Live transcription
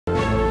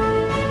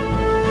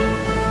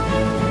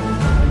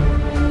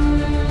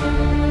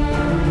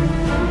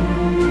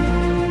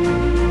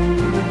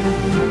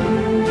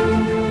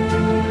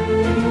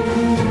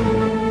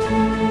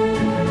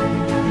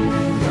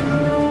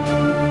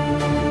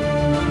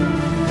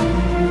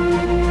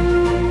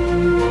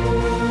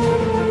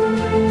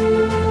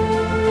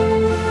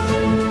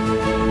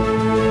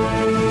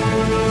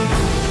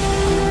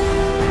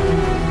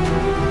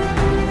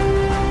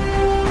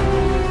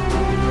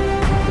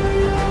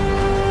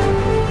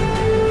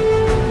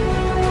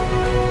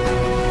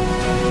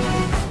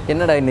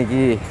என்னடா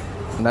இன்றைக்கி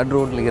நடு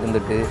ரோட்டில்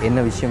இருந்துட்டு என்ன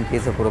விஷயம்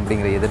பேச போகிறோம்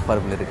அப்படிங்கிற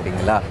எதிர்பார்ப்பில்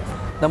இருக்கிறீங்களா?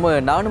 நம்ம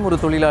நானும் ஒரு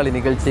தொழிலாளி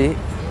நிகழ்ச்சி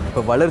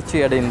இப்போ வளர்ச்சி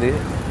அடைந்து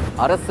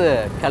அரச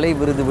கலை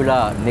விருது விழா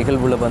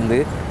நிகழ்வில் வந்து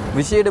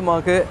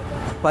விசேடமாக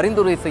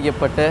பரிந்துரை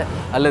செய்யப்பட்ட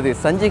அல்லது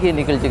சஞ்சிகை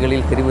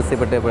நிகழ்ச்சிகளில் தெரிவு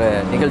செய்யப்பட்ட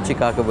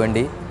நிகழ்ச்சிக்காக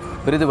வேண்டி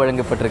விருது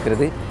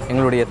வழங்கப்பட்டிருக்கிறது.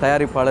 எங்களுடைய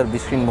தயாரிப்பாளர்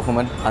பிஸ்ரின்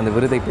முகமது அந்த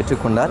விருதை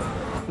பெற்றுக்கொண்டார்.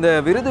 இந்த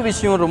விருது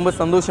விஷயம் ரொம்ப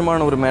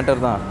சந்தோஷமான ஒரு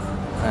மேட்டர் தான்.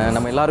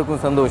 நம்ம எல்லாருக்கும்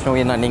சந்தோஷம்.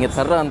 ஏன்னா நீங்கள்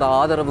தர்ற அந்த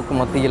ஆதரவுக்கு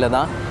மத்தியில்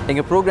தான்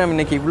எங்கள் ப்ரோக்ராம்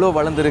இன்றைக்கி இவ்வளோ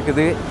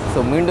வளர்ந்துருக்குது. ஸோ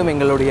மீண்டும்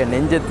எங்களுடைய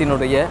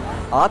நெஞ்சத்தினுடைய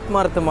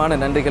ஆத்மார்த்தமான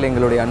நன்றிகள்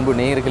எங்களுடைய அன்பு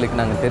நேயர்களுக்கு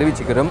நாங்கள்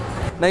தெரிவிச்சுக்கிறோம்.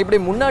 நான் இப்படி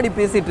முன்னாடி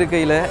பேசிகிட்டு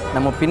இருக்கையில்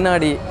நம்ம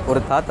பின்னாடி ஒரு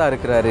தாத்தா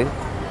இருக்கிறாரு.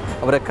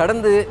 அவரை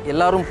கடந்து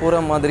எல்லாரும் போகிற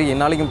மாதிரி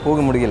என்னாலையும்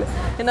போக முடியல.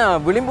 ஏன்னா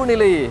விளிம்பு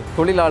நிலை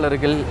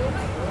தொழிலாளர்கள்,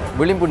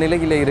 விளிம்பு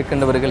நிலையில்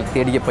இருக்கின்றவர்கள்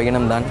தேடிய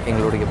பயணம்தான்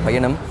எங்களுடைய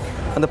பயணம்.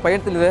 அந்த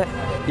பயணத்தில்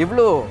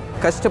இவ்வளோ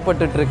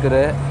கஷ்டப்பட்டுருக்கிற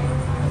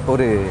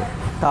ஒரு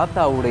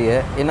தாத்தாவுடைய,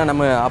 ஏன்னா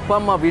நம்ம அப்பா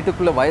அம்மா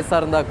வீட்டுக்குள்ளே வயசாக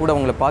இருந்தால் கூட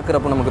அவங்கள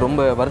பார்க்குறப்போ நமக்கு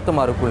ரொம்ப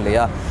வருத்தமாக இருக்கும்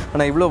இல்லையா?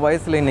 ஆனால் இவ்வளோ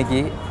வயசில்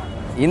இன்றைக்கி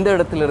இந்த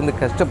இடத்துல இருந்து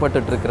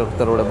கஷ்டப்பட்டுட்டு இருக்கிற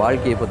ஒருத்தரோட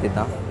வாழ்க்கையை பற்றி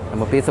தான்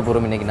நம்ம பேச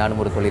போகிறோம் இன்றைக்கி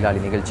நானும் ஒரு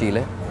தொழிலாளி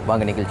நிகழ்ச்சியில்.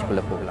 வாங்க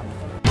நிகழ்ச்சிக்குள்ளே போகலாம்.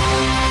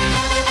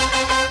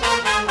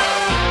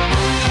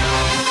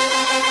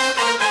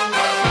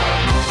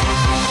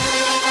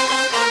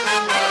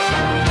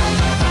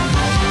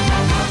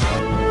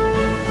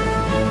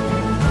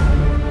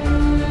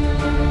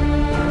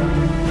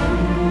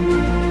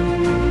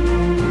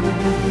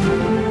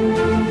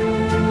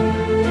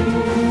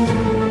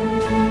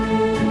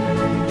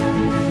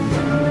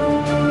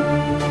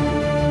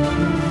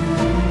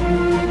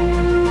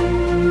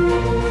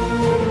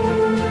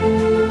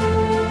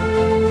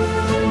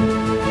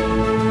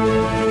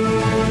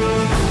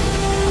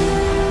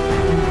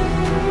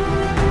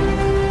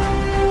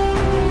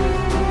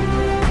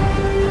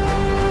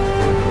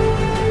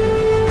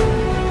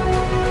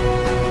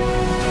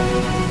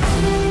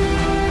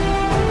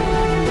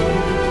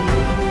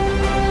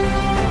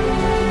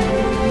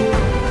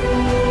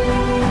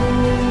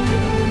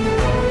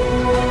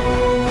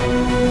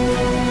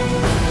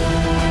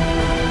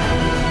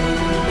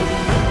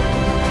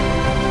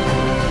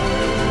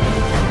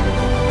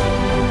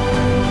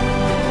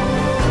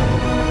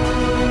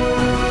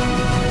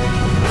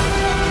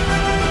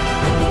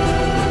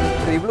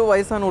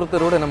 வயசான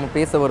ஒருத்தரோடு நம்ம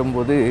பேச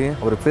வரும்போது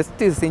ஒரு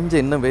ஃபெஸ்ட்டு செஞ்ச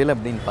என்ன வேலை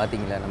அப்படின்னு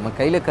பார்த்தீங்களா, நம்ம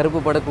கையில் கருப்பு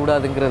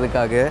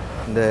படக்கூடாதுங்கிறதுக்காக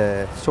இந்த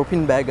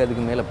ஷொப்பிங் பேக்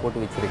அதுக்கு மேலே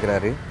போட்டு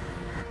வச்சுருக்கிறாரு.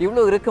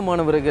 இவ்வளோ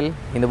இறக்கமானவர்கள்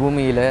இந்த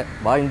பூமியில்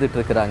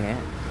வாழ்ந்துட்டுருக்கிறாங்க.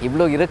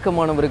 இவ்வளோ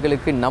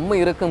இறக்கமானவர்களுக்கு நம்ம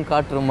இரக்கம்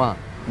காட்டுறோமா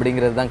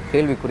அப்படிங்கிறது தான்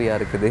கேள்விக்குறியாக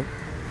இருக்குது.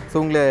 ஸோ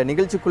உங்களை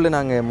நிகழ்ச்சிக்குள்ளே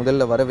நாங்கள்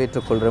முதல்ல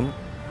வரவேற்றுக்கொள்கிறோம்.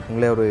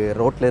 உங்களை ஒரு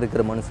ரோட்டில்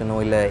இருக்கிற மனுஷனோ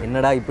இல்லை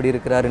என்னடா இப்படி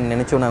இருக்கிறாருன்னு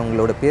நினச்சோ நான்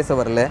உங்களோட பேச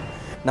வரல.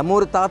 நம்ம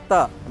ஒரு தாத்தா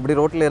இப்படி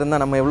ரோட்டில்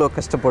இருந்தால் நம்ம எவ்வளோ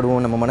கஷ்டப்படுவோம்,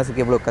 நம்ம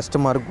மனசுக்கு எவ்வளோ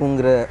கஷ்டமாக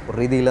இருக்குங்கிற ஒரு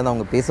ரீதியில் தான்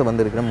அவங்க பேச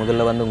வந்திருக்கிறேன்.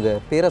 முதல்ல வந்து உங்கள்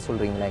பேரை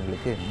சொல்கிறீங்களா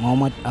எங்களுக்கு?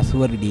 முகமது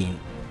அஸ்வர்தீன்.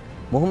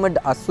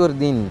 முகமது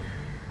அஸ்வர்தீன்.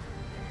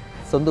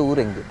 சொந்த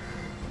ஊர் எங்கே?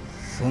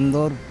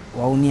 சொந்த ஊர்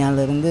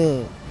வவுனியாவிலேருந்து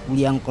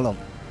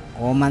புளியாங்குளம்.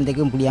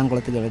 ஓமாந்தைக்கும்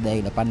புளியாங்குளத்துக்கு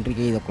இடையில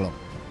பன்றிக்கை இதை குளம்.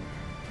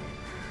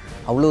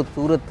 அவ்வளோ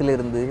தூரத்தில்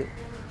இருந்து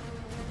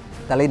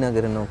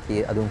தலைநகரை நோக்கி,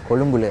 அதுவும்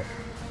கொழும்புல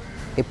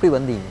எப்படி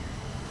வந்தீங்க?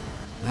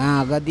 நான்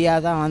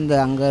அகதியாக தான் வந்து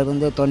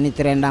அங்கேருந்து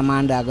 92ஆம்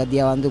ஆண்டு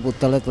அகதியாக வந்து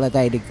புத்தளத்தில்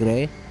தான்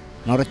இருக்கிறேன்,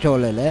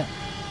 நுரைச்சோலையில்.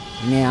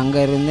 இனி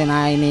அங்கே இருந்து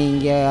நான் இனி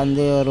இங்கே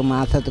வந்து ஒரு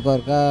மாதத்துக்கு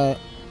ஒருக்கா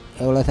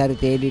எவ்வளோ சாரி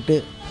தேடிட்டு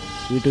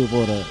வீட்டுக்கு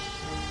போகிறேன்.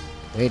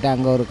 போயிட்டு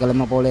அங்கே ஒரு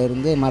கிழமை போல்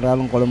இருந்து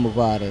மறுநாளும்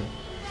கொழும்புக்கு வாரு.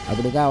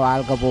 அப்படி தான்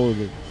வாழ்க்கை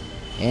போகுது.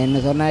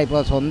 என்ன சொன்னால்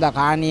இப்போ சொந்த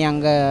காணி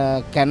அங்கே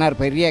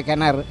கிணறு, பெரிய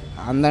கிணறு.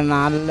 அந்த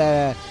நாளில்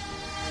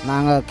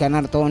நாங்கள்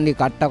கிணறு தோண்டி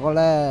கட்டக்குள்ள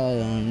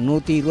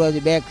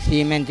 120 பேக்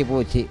சீமெண்ட்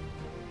போச்சு.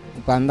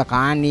 இப்போ அந்த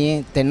காணி,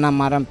 தென்னை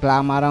மரம், பிளா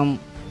மரம்,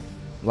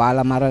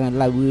 வாழை மரம்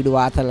எல்லாம் வீடு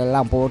வாசல்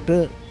எல்லாம் போட்டு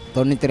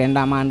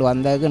 92ஆம் ஆண்டு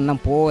வந்ததுக்கு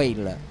இன்னும் போவே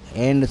இல்லை.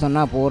 ஏன்னு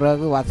சொன்னால்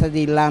போகிறதுக்கு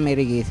வசதி இல்லாமல்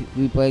இருக்குது.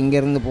 இப்போ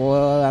இங்கேருந்து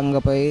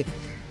அங்கே போய்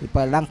இப்போ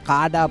எல்லாம்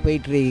காடாக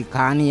போயிட்டுருக்கு.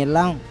 காணி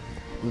எல்லாம்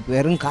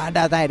வெறும்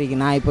காடாக தான்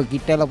இருக்குது. நான் இப்போ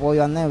கிட்டத்தில்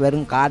போய் வந்தேன்,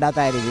 வெறும் காடாக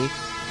தான் இருக்குது.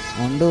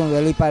 ஒன்றும்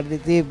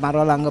வெளிப்படுத்தி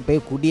மறுநாள் அங்கே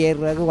போய்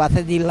குடியேறுறதுக்கு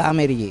வசதி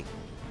இல்லாமல் இருக்குது.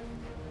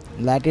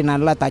 இல்லாட்டி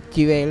நல்லா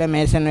தச்சு வேலை,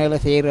 மேசன் வேலை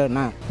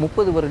செய்கிறேன்னா.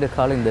 30 வருட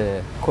காலம் இந்த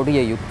கொடிய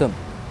யுத்தம்,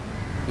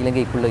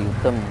 இலங்கைக்குள்ளே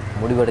யுத்தம்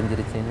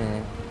முடிவடைஞ்சிருச்சுன்னு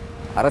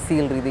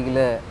அரசியல்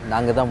ரீதியில்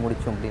நாங்கள் தான்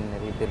முடித்தோம் அப்படின்னு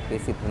நிறைய பேர்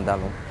பேசிகிட்டு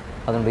இருந்தாலும்,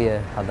 அதனுடைய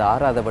அந்த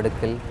ஆறாத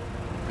வடுக்கள்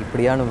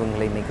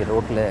இப்படியானவங்களை இன்றைக்கி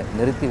ரோட்டில்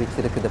நிறுத்தி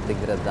வச்சுருக்குது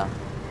அப்படிங்கிறது தான்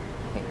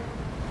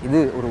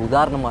இது ஒரு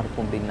உதாரணமாக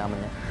இருக்கும் அப்படின்னு நாம்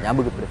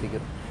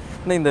ஞாபகப்படுத்திக்கிறோம்.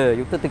 ஆனால் இந்த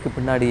யுத்தத்துக்கு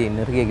பின்னாடி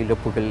நிறைய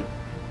இழப்புகள்,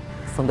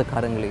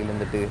 சொந்தக்காரங்களை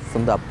இழந்துட்டு,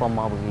 சொந்த அப்பா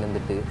அம்மாவை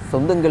இழந்துட்டு,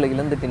 சொந்தங்களை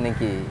இழந்துட்டு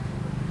இன்றைக்கி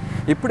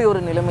இப்படி ஒரு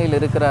நிலைமையில்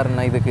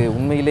இருக்கிறாருன்னா இதுக்கு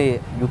உண்மையிலே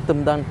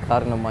யுத்தம்தான்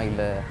காரணமாக,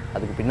 இல்லை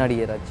அதுக்கு பின்னாடி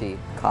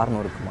ஏதாச்சும்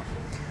காரணம் இருக்குமா?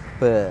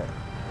 இப்போ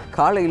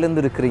காலை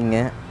இழந்துருக்கிறீங்க,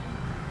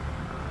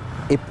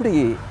 எப்படி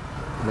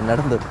இது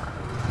நடந்தது?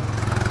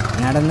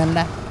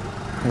 நடந்தண்டா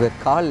உங்கள்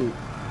கால்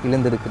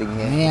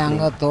இழந்துருக்கிறீங்க.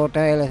 அங்கே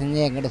தோட்ட வேலை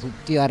செஞ்சு எங்கிட்ட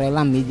சுற்றி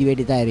வரையெல்லாம் மிதி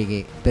வெடி தான்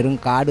இருக்குது.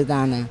 பெரும் காடு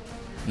தானே.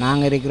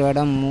 நாங்கள் இருக்கிற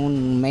இடம்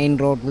மெயின்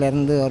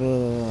ரோட்லேருந்து ஒரு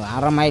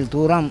அரை மைல்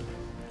தூரம்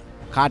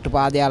காட்டு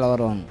பாதையால்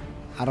வரும்.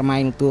 அரை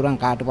மைல் தூரம்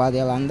காட்டு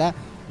பாதையால் வந்தால்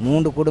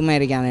 3 குடும்பம்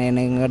இருக்காங்க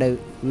எங்களோட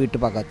வீட்டு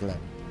பக்கத்தில்.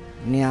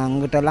 இனி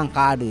அங்கிட்டெல்லாம்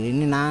காடு.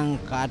 இனி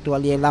நாங்கள் காட்டு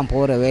வழியெல்லாம்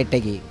போகிற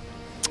வேட்டைக்கு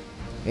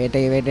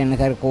என்ன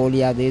சார் கோழி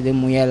அது இது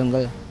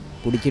முயலுங்கள்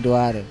பிடிச்சிட்டு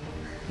வார்.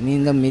 இனி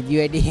இந்த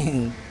மிதிவெடி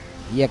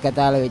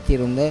இயக்கத்தால்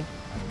வச்சுருந்து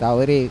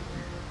தவறி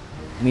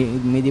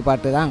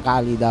மிதிப்பட்டு தான்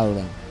கால்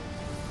இதாகிடும்.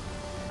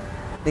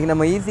 இன்றைக்கி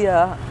நம்ம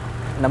ஈஸியாக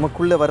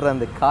நமக்குள்ளே வர்ற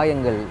அந்த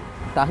காயங்கள்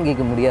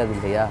தாங்கிக்க முடியாது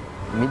இல்லையா?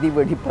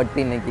 மிதிவடி பட்டு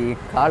இன்றைக்கி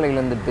காலை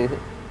இழந்துட்டு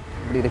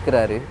இப்படி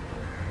இருக்கிறாரு.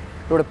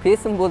 இதோட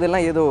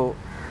பேசும்போதெல்லாம் ஏதோ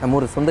நம்ம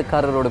ஒரு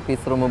சொந்தக்காரரோட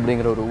பேசுகிறோம்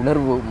அப்படிங்கிற ஒரு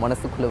உணர்வு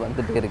மனசுக்குள்ளே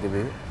வந்துகிட்டே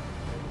இருக்குது.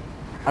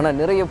 ஆனால்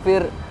நிறைய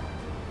பேர்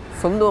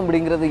சொந்தம்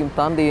அப்படிங்கிறதையும்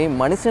தாண்டி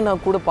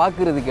மனுஷனாக கூட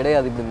பார்க்குறது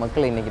கிடையாது இப்படி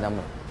மக்களை. இன்றைக்கி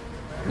நம்ம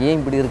ஏன்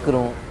இப்படி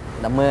இருக்கிறோம்?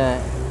 நம்ம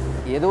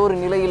ஏதோ ஒரு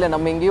நிலையில்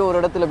நம்ம எங்கேயோ ஒரு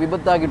இடத்துல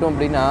விபத்தாகிட்டோம்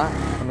அப்படின்னா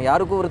நம்ம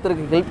யாருக்கும்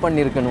ஒருத்தருக்கு ஹெல்ப்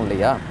பண்ணியிருக்கணும்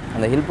இல்லையா?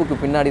 அந்த ஹெல்ப்புக்கு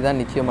பின்னாடி தான்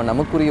நிச்சயமாக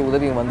நமக்குரிய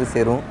உதவியும் வந்து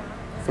சேரும்.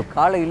 ஸோ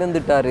காலை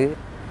இழந்துட்டார்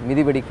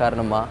மிதிவெடி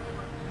காரணமாக.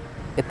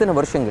 எத்தனை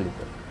வருஷங்கள்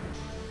இப்போ?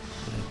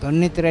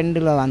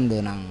 92 வந்து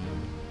நாங்கள்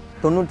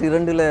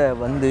 92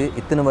 வந்து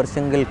இத்தனை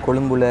வருஷங்கள்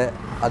கொழும்புல,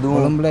 அதுவும்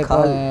கொழும்புல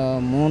இப்போ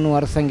 3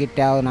 வருஷம் கிட்ட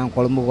ஆகுது. நான்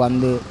கொழும்புக்கு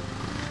வந்து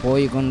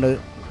போய் கொண்டு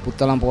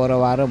புத்தளம் போகிற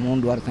வாரம்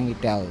 3 வருஷம்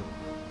கிட்ட ஆகுது.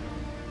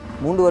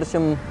 3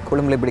 வருஷம்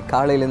கொழும்புல இப்படி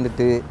காலையில்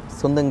இருந்துட்டு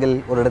சொந்தங்கள்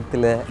ஒரு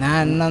இடத்துல.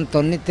 நான் இன்னும்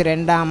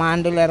 92ஆம்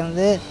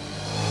ஆண்டுலேருந்து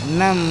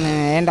இன்னும்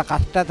என்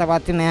கஷ்டத்தை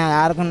பார்த்து நான்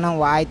யாருக்கும்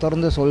இன்னும் வாய்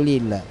திறந்து சொல்லி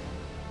இல்லை.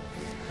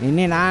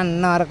 இனி நான்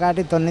இன்னும்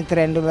வரக்காட்டி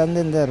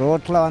 92லேருந்து இந்த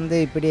ரோட்டில் வந்து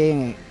இப்படி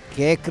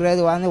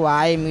கேட்குறது வந்து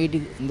வாயை மீட்டி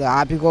இந்த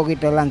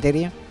ஆப்பிக்கோக்கிட்டெல்லாம்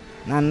தெரியும்.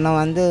 நான் இன்னும்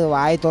வந்து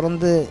வாய்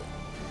திறந்து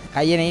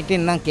கையை நீட்டி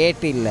இன்னும்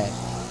கேட்டு இல்லை.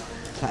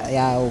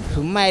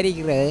 சும்மா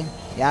இருக்கிறது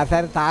யார்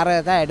சார்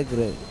தாரதை தான்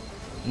எடுக்கிறது.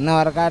 இன்னும்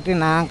வரக்காட்டி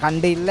நான்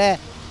கண்டு இல்லை.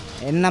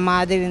 என்ன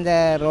மாதிரி இந்த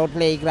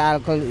ரோட்டில் இருக்கிற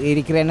ஆட்கள்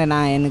இருக்கிறேன்னு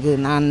நான்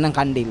இன்னும்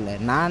கண்டு இல்லை.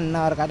 நான்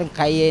இன்னும் வரக்காட்டும்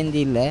கையேந்தி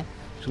இல்லை.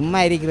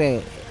 சும்மா இருக்கிறது.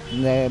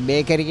 இந்த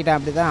பேக்கரிக்கிட்ட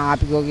அப்படி தான்,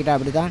 ஆப்பிக்கோக்கிட்ட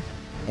அப்படி தான்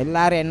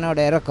எல்லோரும் என்னோட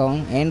இறக்கம்.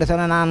 ஏன்னு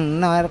சொன்னால் நான்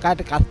இன்னும்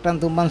வரக்காட்டு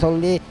கஷ்டம் துன்பம்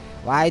சொல்லி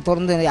வாய்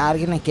திறந்து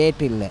யாருக்கும் நான்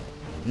கேட்டு இல்லை.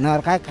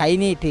 இன்னொருக்கா கை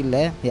நீட்டு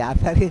இல்லை.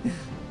 யார் சார்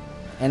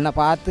என்னை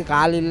பார்த்து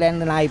கால்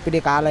இல்லைன்னு நான் இப்படி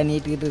காலை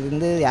நீட்டிக்கிட்டு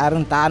இருந்து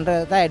யாரும்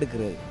தாண்டதை தான்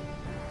எடுக்கிறது.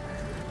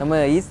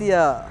 நம்ம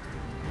ஈஸியாக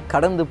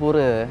கடந்து போகிற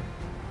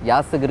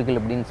யாசகர்கள்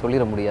அப்படின்னு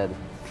சொல்லிட முடியாது.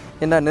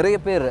 ஏன்னா நிறைய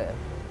பேர்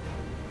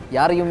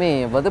யாரையுமே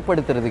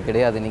வதப்படுத்துறது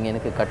கிடையாது. நீங்கள்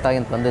எனக்கு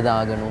கட்டாயம் தந்து தான்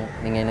ஆகணும்,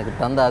 நீங்கள் எனக்கு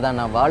தந்தால் தான்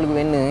நான்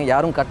வாழ்வேன்னு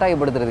யாரும்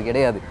கட்டாயப்படுத்துறது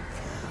கிடையாது.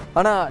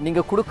 ஆனால்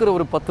நீங்கள் கொடுக்குற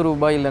ஒரு 10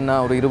 ரூபாய் இல்லைன்னா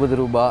ஒரு 20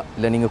 ரூபா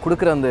இல்லை நீங்கள்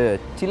கொடுக்குற அந்த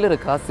சில்லறை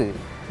காசு,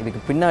 இதுக்கு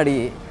பின்னாடி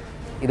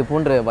இது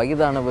போன்ற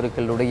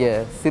வயதானவர்களுடைய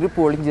சிரிப்பு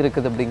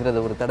ஒளிஞ்சிருக்குது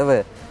அப்படிங்கிறத ஒரு தடவை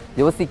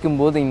யோசிக்கும்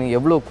போது இன்னும்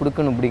எவ்வளோ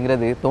கொடுக்கணும்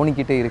அப்படிங்கிறது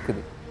தோணிக்கிட்டே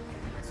இருக்குது.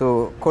 ஸோ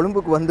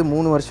கொழும்புக்கு வந்து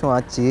 3 வருஷம்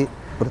ஆச்சு.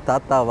 ஒரு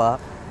தாத்தாவா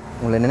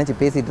உங்களை நினச்சி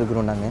பேசிகிட்டு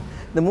இருக்கிறோம் நாங்கள்.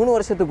 இந்த 3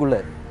 வருஷத்துக்குள்ளே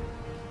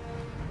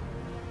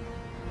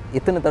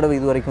எத்தனை தடவை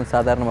இது வரைக்கும்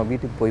சாதாரணமாக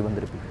வீட்டுக்கு போய்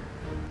வந்திருப்பீங்க?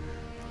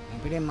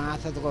 இப்படியே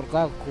மாதத்துக்கு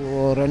ஒருக்கா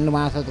 2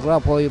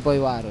 மாதத்துக்குள்ளே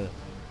போய் வாரு.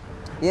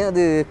 ஏன்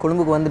அது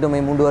கொழும்புக்கு வந்துட்டோமே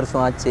 3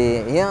 வருஷம் ஆச்சு,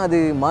 ஏன் அது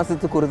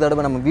மாதத்துக்கு ஒரு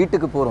தடவை நம்ம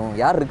வீட்டுக்கு போகிறோம்?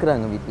 யார்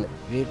இருக்கிறாங்க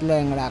வீட்டில்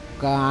எங்களோட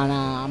அக்கா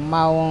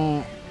அம்மாவும்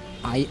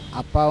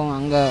அப்பாவும்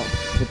அங்கே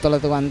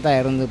புத்தளத்துக்கு வந்து தான்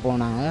இருந்து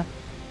போனாங்க.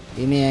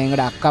 இனி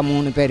எங்களோட அக்கா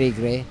 3 பேர்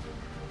இருக்கிறே,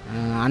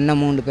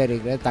 அண்ணன் 3 பேர்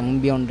இருக்கிற,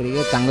 தம்பி ஒன்று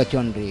இருக்கு, தங்கச்சி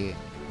ஒன்று இருக்கு.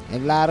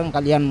 எல்லோரும்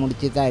கல்யாணம்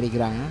முடிச்சு தான்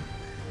இருக்கிறாங்க.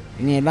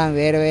 இனி எல்லாம்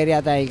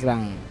வேறையாக தான்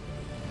இருக்கிறாங்க.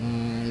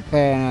 இப்போ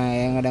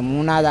எங்களோட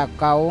 3ஆவது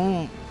அக்காவும்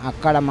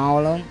அக்காட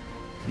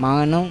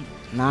மகனும்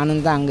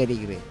நானும் தான் அங்கே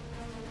இருக்கிறேன்.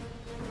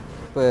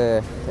 இப்போ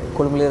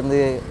கொழும்புலேருந்து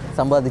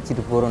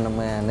சம்பாதிச்சுட்டு போகிறோம்,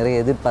 நம்ம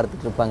நிறைய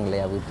எதிர்பார்த்துட்டு இருப்பாங்க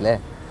இல்லையா வீட்டில்?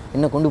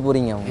 என்ன கொண்டு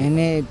போகிறீங்க அவங்க?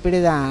 என்ன இப்படி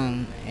தான்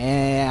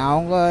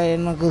அவங்க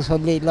எனக்கு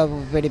சொல்லி இல்லை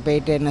இப்படி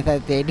போயிட்டு என்ன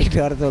சார் தேடிட்டு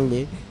வர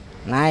சொல்லி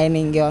நான்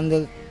என்ன இங்கே வந்து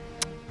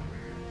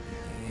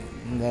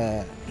இந்த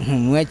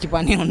முயற்சி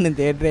பண்ணி ஒன்றும்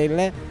தேடுறே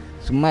இல்லை.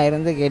 சும்மா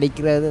இருந்து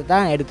கிடைக்கிறது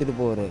தான் எடுத்துகிட்டு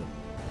போகிறது.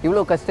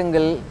 இவ்வளோ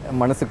கஷ்டங்கள்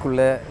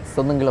மனசுக்குள்ளே,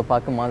 சொந்தங்களை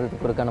பார்க்க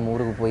மாதத்துக்கு ஒருக்கா நம்ம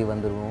ஊருக்கு போய்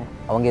வந்துடுவோம்.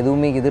 அவங்க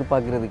எதுவுமே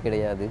எதிர்பார்க்குறது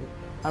கிடையாது.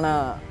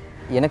 ஆனால்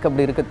எனக்கு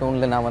அப்படி இருக்க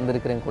தோணல. நான்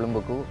வந்திருக்கிறேன்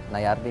கொழும்புக்கு,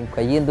 நான் யார்கிட்டையும்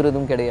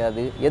கையேந்துறதும்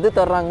கிடையாது. எது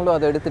தர்றாங்களோ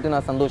அதை எடுத்துகிட்டு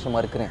நான்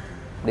சந்தோஷமாக இருக்கிறேன்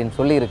அப்படின்னு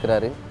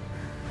சொல்லியிருக்கிறாரு.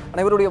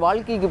 ஆனால் இவருடைய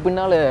வாழ்க்கைக்கு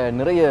பின்னால்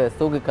நிறைய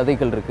சோக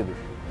கதைகள் இருக்குது.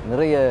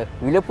 நிறைய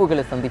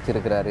இழப்புகளை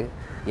சந்திச்சிருக்கிறாரு.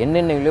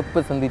 என்னென்ன இழப்பு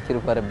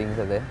சந்திச்சிருப்பார்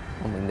அப்படிங்கிறத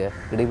நம்ம இந்த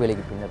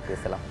இடைவேளைக்கு பின்னர்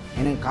பேசலாம்.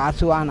 எனக்கு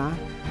காசு வானா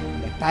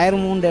டயர்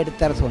 3 எடுத்து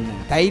தர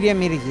சொன்னேன்.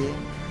 தைரியம் இருக்கு.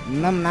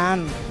 இன்னும்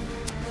நான்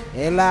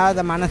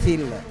இல்லாத மனசு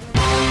இல்லை.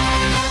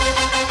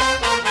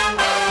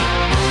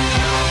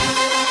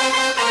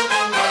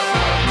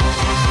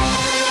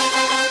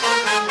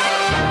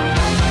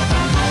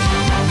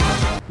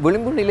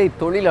 விளிம்பு நிலை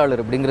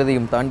தொழிலாளர்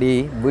அப்படிங்கிறதையும் தாண்டி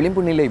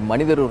விளிம்பு நிலை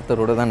மனிதர்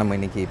ஒருத்தரோடு தான் நம்ம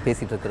இன்றைக்கி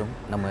பேசிகிட்டு இருக்கிறோம்.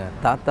 நம்ம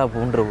தாத்தா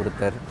போன்ற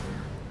ஒருத்தர்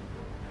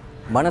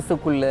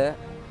மனசுக்குள்ளே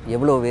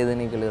எவ்வளோ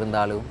வேதனைகள்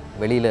இருந்தாலும்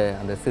வெளியில்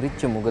அந்த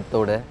சிரிச்ச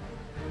முகத்தோட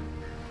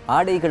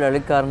ஆடைகள்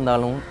அழுக்காக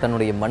இருந்தாலும்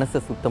தன்னுடைய மனசை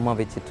சுத்தமாக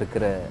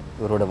வச்சிட்ருக்கிற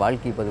இவரோட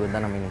வாழ்க்கை பதிவு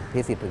தான் நம்ம இன்னைக்கு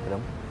பேசிகிட்டு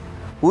இருக்கிறோம்.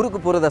 ஊருக்கு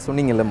போகிறதா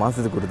சொன்னீங்கல்ல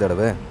மாதத்துக்கு ஒரு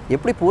தடவை,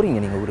 எப்படி போகிறீங்க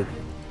நீங்கள் ஊருக்கு?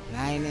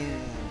 நான்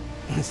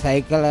இன்னும்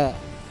சைக்கிளை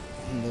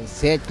இந்த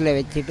சேற்றில்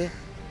வச்சுட்டு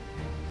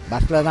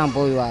பஸ்ஸில் தான்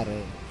போய் வாரு.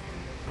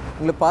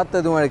 உங்களை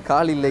பார்த்ததும்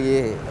கால்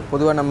இல்லையே.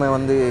 பொதுவாக நம்ம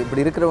வந்து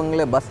இப்படி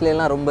இருக்கிறவங்கள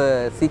பஸ்லலாம் ரொம்ப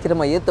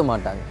சீக்கிரமாக ஏற்ற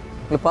மாட்டாங்க.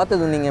 உங்களை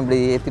பார்த்ததும் நீங்கள் இப்படி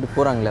ஏற்றிட்டு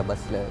போகிறாங்களே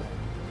பஸ்ஸில்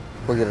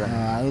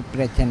போயிடுறாங்க, அது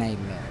பிரச்சனை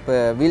இல்லை. இப்போ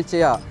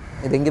வீல்ச்சையா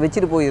இதை இங்கே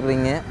வச்சுட்டு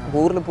போயிடுறீங்க, இப்போ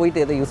ஊரில்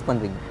போயிட்டு எதை யூஸ்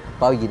பண்ணுறீங்க,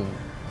 பாவிக்கிறீங்க?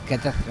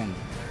 கெச்சஸ்டன்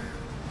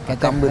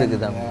கம்பு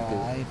இருக்குதா?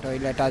 அது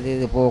டாய்லெட் அது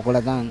இது போகக்குள்ள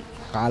தான்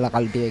காலை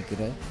கழட்டி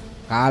வைக்கிறேன்.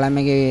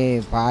 காலமைக்கு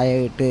பாய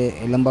விட்டு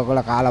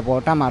எலும்பக்குள்ளே காலை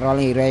போட்டால்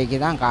மறுநாள் இரவைக்கு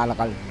தான் காலை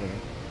கழட்டுறது.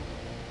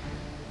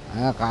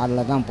 அதான்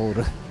காலில் தான்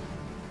போகிறேன்.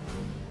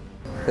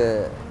 இப்போ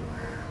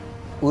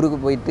ஊருக்கு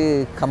போயிட்டு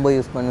கம்பை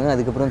யூஸ் பண்ணுவேன்,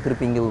 அதுக்கப்புறம்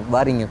திருப்பி இங்கே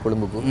வாரீங்க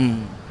கொழும்புக்கு.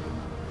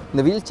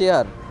 இந்த வீல்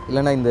சேர்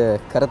இல்லைன்னா இந்த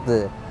கரத்து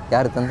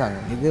யார் தந்தாங்க?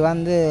 இது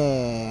வந்து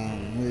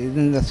இது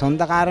இந்த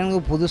சொந்தக்காரனுக்கு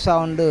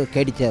புதுசாக ஒன்று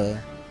கிடைச்சது,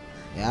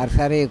 யார்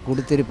சாரி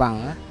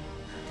கொடுத்துருப்பாங்க.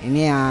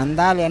 இனி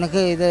அந்த ஆள்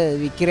எனக்கு இது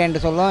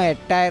விற்கிறேன்ட்டு சொல்லுவோம்,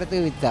 8000க்கு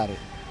விற்றாரு.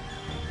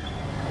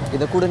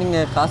 இதை கூட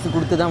நீங்கள் காசு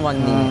கொடுத்து தான்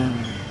வாங்கினீங்க.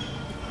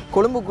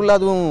 கொழும்புக்குள்ள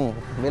அதுவும்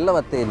வெள்ள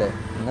வத்தையில்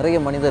நிறைய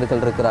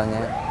மனிதர்கள் இருக்கிறாங்க,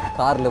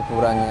 காரில்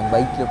போகிறாங்க,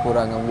 பைக்கில்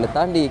போகிறாங்க. உங்களை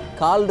தாண்டி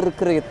கால்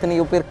இருக்கிற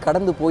எத்தனையோ பேர்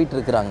கடந்து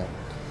போயிட்டுருக்குறாங்க.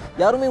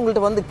 யாருமே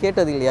உங்கள்கிட்ட வந்து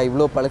கேட்டது இல்லையா,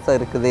 இவ்வளோ பழசாக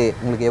இருக்குது,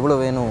 உங்களுக்கு எவ்வளோ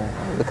வேணும்,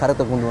 ஒரு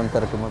கரத்தை கொண்டு வந்து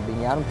தரட்டும்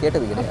அப்படின்னு யாரும்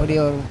கேட்டது கிடையாது? அப்படி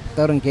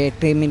ஒருத்தரும்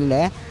கேட்டும்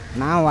இல்லை.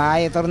 நான்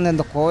வாயை திறந்து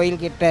இந்த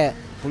கோயில்கிட்ட,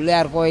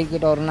 பிள்ளையார்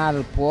கோயில்கிட்ட ஒரு நாள்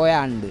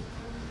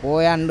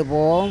போயாண்டு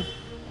போவோம்.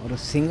 ஒரு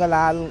சிங்கிள்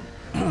ஆள்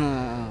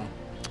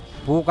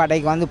பூ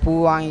கடைக்கு வந்து பூ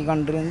வாங்கி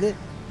கொண்டு இருந்து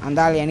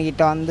அந்த ஆள்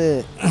என்கிட்ட வந்து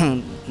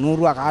 100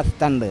 ரூபா காசு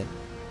தண்டு.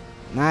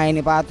 நான்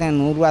இனி பார்த்தேன்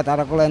 100 ரூபா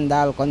தரக்குள்ள இந்த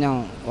ஆள் கொஞ்சம்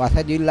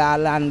வசதி இல்லை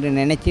ஆளான்னு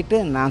நினச்சிட்டு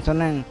நான்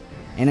சொன்னேன்,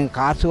 எனக்கு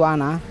காசு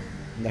வானா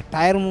இந்த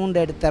டயர்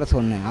 3 எடுத்து தர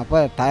சொன்னேன். அப்போ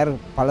டயர்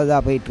பழுதாக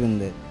போயிட்டு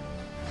இருந்து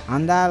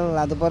அந்த ஆள்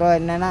அது பிறகு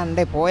என்னென்னா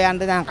அண்டே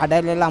போயாண்டு தான்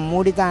கடையிலெல்லாம்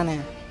மூடித்தானே.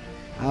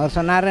 அவர்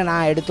சொன்னார்,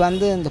 நான் எடுத்து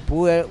வந்து இந்த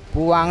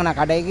பூ வாங்கின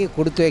கடைக்கு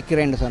கொடுத்து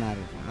வைக்கிறேன்னு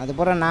சொன்னார்.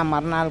 அதுக்கப்புறம் நான்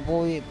மறுநாள்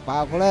போய்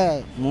பார்க்கல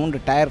 3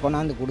 டயர்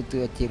கொண்டாந்து கொடுத்து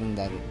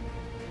வச்சுருந்தார்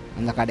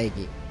அந்த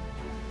கடைக்கு.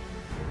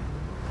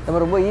 நம்ம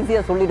ரொம்ப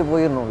ஈஸியாக சொல்லிட்டு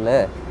போயிடணும்ல,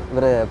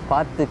 இவரை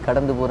பார்த்து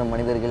கடந்து போகிற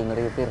மனிதர்கள்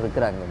நிறைய பேர்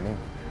இருக்கிறாங்கன்னு.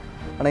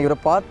 ஆனால் இவரை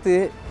பார்த்து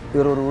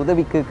இவர் ஒரு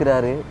உதவி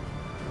கேட்குறாரு.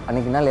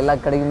 அன்றைக்கி நாள் எல்லா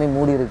கடையுமே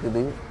மூடி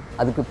இருக்குது.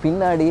 அதுக்கு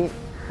பின்னாடி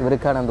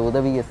இவருக்கான அந்த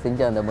உதவியை செஞ்ச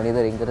அந்த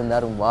மனிதர் எங்கே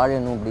இருந்தாலும்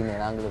வாழணும் அப்படின்னு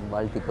நாங்களும்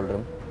வாழ்த்தி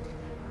கொள்கிறோம்.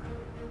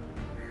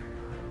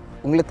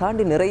 உங்களை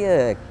தாண்டி நிறைய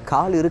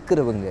கால்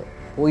இருக்கிறவங்க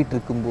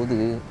போயிட்டுருக்கும்போது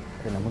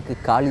நமக்கு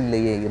கால்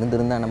இல்லையே,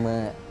 இருந்திருந்தால் நம்ம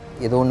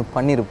ஏதோ ஒன்று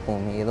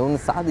பண்ணியிருப்போமே, ஏதோ ஒன்று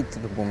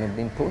சாதிச்சிருப்போமே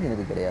அப்படின்னு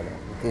தோணுது கிடையாது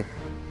நமக்கு?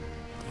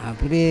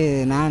 அப்படி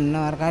நான்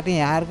இன்னும்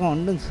வரக்காட்டும் யாருக்கும்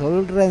ஒன்றும்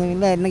சொல்கிறதும்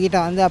இல்லை, என்னக்கிட்ட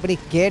வந்து அப்படி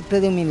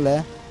கேட்டதும் இல்லை.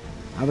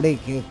 அப்படி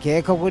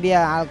கேட்கக்கூடிய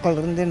ஆட்கள்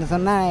இருந்துன்னு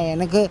சொன்னால்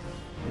எனக்கு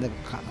இந்த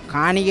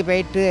காணிக்கு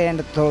போயிட்டு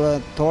என்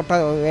தோட்ட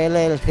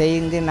வேலையில்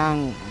செய்து நான்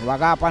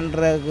வகா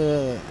பண்ணுறதுக்கு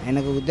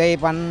எனக்கு உதவி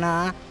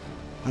பண்ணால்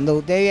அந்த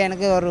உதவி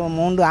எனக்கு ஒரு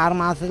 3-6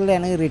 மாதத்துல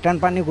எனக்கு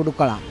ரிட்டர்ன் பண்ணி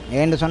கொடுக்கலாம்.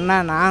 ஏன்னு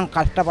சொன்னால் நான்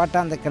கஷ்டப்பட்டு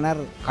அந்த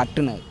கிணறு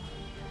கட்டுனது.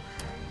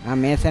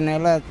 நான் மேசன்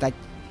வேலை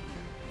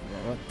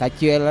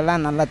தச்சு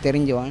வேலைலாம் நல்லா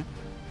தெரிஞ்சுவேன்.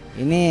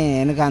 இனி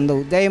எனக்கு அந்த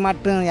உதவி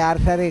மட்டும்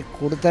யார் சரி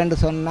கொடுத்தேன்னு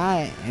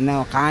சொன்னால் என்னை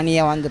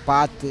காணியை வந்து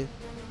பார்த்து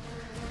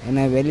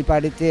என்னை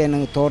வெளிப்படுத்தி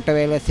எனக்கு தோட்ட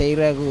வேலை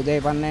செய்கிறதுக்கு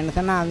உதவி பண்ணேன்னு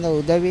சொன்னால் அந்த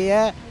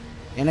உதவியை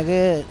எனக்கு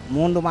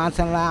 3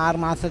 மாதம்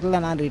 6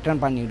 மாதத்தில் நான்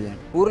ரிட்டர்ன்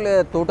பண்ணிவிடுவேன்.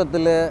 ஊரில்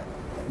தோட்டத்தில்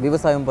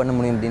விவசாயம் பண்ண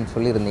முடியும் அப்படின்னு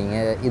சொல்லியிருந்தீங்க,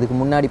 இதுக்கு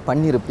முன்னாடி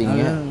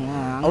பண்ணியிருப்பீங்க.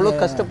 அவ்வளோ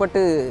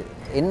கஷ்டப்பட்டு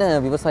என்ன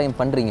விவசாயம்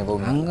பண்ணுறீங்க?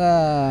 போங்க அங்கே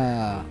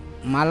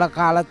மழை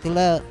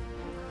காலத்தில்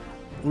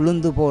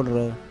உளுந்து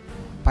போடுற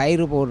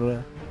பயிர் போடுற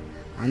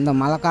அந்த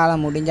மழை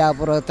காலம் முடிஞ்ச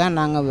அப்புறம் தான்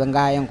நாங்கள்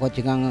வெங்காயம்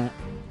கொச்சிக்காங்க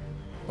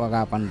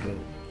வகா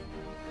பண்ணுறது.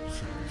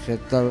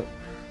 செத்தல்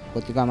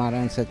கொச்சிக்காய்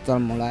மரம்,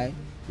 செத்தல் மிளகாய்,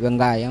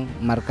 வெங்காயம்,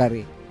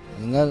 மரக்கறி.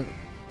 அதுங்க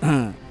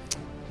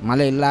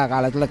மழை இல்லாத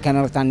காலத்தில்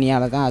கிணறு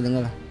தண்ணியால் தான்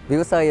அதுங்க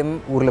விவசாயம்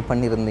ஊரில்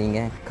பண்ணியிருந்தீங்க.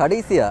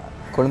 கடைசியாக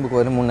கொழும்புக்கு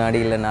வரும் முன்னாடி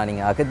இல்லைன்னா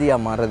நீங்கள்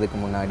அகதியாக மாறுறதுக்கு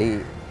முன்னாடி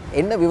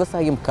என்ன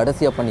விவசாயம்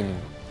கடைசியாக பண்ணிங்க?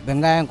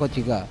 வெங்காயம்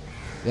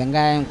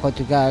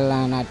கொச்சிக்காய்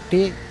எல்லாம்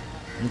நட்டி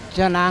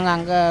மிச்சம் நாங்கள்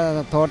அங்கே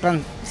தோட்டம்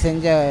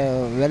செஞ்ச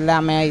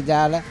வெள்ளாமை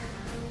இதால்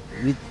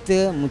விற்று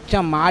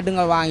மிச்சம்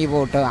மாடுங்கள் வாங்கி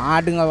போட்டோம்.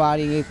 ஆடுங்கள்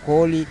வாங்கி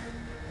கோழி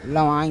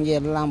எல்லாம் வாங்கி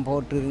எல்லாம்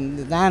போட்டு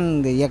தான்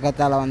இந்த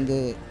இயக்கத்தால் வந்து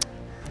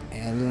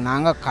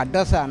நாங்கள்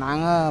கடைசியாக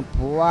நாங்கள்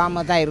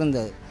போகாமல் தான்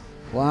இருந்தது.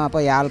 அப்போ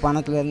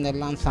யாழ்ப்பாணத்துலேருந்து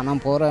எல்லாம்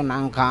சனம் போகிற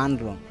நாங்கள்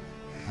காண்றோம்.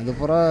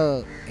 அதுக்கப்புறம்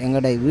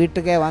எங்களோட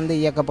வீட்டுக்கே வந்து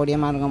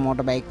இயக்கப்படியமாக இருக்க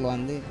மோட்டர் பைக்கில்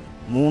வந்து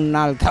 3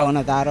 நாள்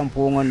தவணை தாரம்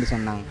போங்கன்னு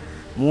சொன்னாங்க.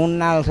 3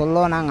 நாள்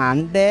சொல்லுவோம் நாங்கள்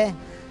அண்டே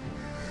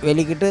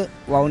வெளிக்கிட்டு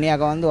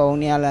வவுனியாக்க வந்து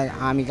வவுனியாவில்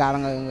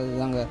ஆமிக்காரங்க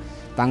அங்கே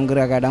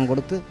தங்குற இடம்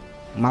கொடுத்து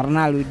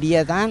மறுநாள்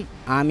விடிய தான்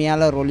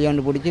ஆமியால்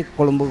ரொலியாண்டு பிடிச்சி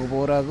கொழும்புக்கு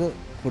போகிறதுக்கு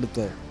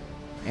கொடுத்தது.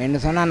 என்ன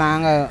சொன்னால்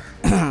நாங்கள்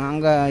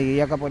அங்கே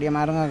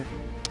இயக்கப்படியமாக இருங்க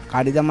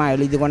கடிதமாக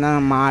எழுதி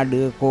கொண்டாந்து மாடு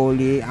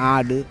கோழி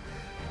ஆடு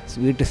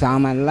வீட்டு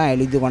சாமான்லாம்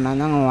எழுதி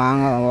கொண்டாந்தாங்க.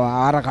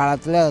 வார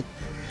காலத்தில்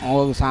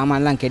ஒரு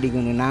சாமான்லாம்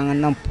கிடைக்கணும். நாங்கள்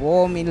இன்னும்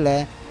போகும் இல்லை.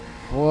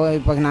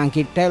 இப்போ நான்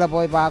கிட்டையில்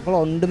போய் பார்க்கல,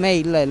 ஒன்றுமே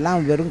இல்லை.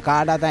 எல்லாம் வெறும்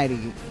காடாக தான்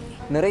இருக்குது.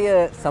 நிறைய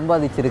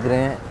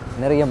சம்பாதிச்சிருக்கிறேன்,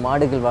 நிறைய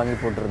மாடுகள் வாங்கி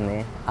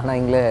போட்டிருந்தேன். ஆனால்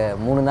எங்களை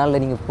 3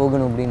 நாளில் நீங்கள்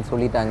போகணும் அப்படின்னு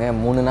சொல்லிட்டாங்க.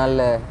 3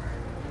 நாளில்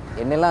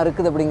என்னெல்லாம்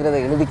இருக்குது அப்படிங்கிறத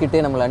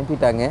எழுதிக்கிட்டே நம்மளை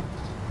அனுப்பிட்டாங்க.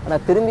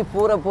 ஆனால் திரும்பி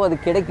போகிறப்போ அது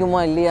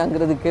கிடைக்குமா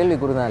இல்லையாங்கிறது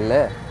கேள்விக்குறி தான்.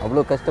 இல்லை,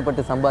 அவ்வளோ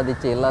கஷ்டப்பட்டு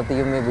சம்பாதிச்சு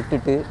எல்லாத்தையுமே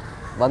விட்டுட்டு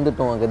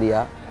வந்துட்டோம்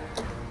அகதியாக.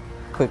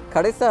 இப்போ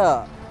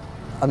கடைசியாக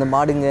அந்த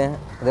மாடுங்க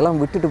இதெல்லாம்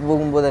விட்டுட்டு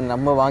போகும்போது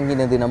நம்ம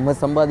வாங்கினது, நம்ம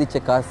சம்பாதிச்ச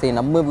காசை,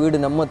 நம்ம வீடு,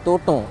 நம்ம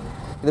தோட்டம்,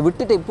 இதை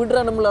விட்டுட்டு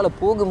எப்படிடா நம்மளால்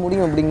போக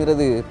முடியும்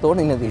அப்படிங்கிறது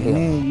தோணினது.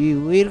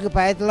 உயிருக்கு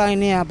பயத்தில்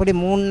இனி அப்படி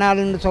 3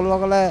 நாள்னு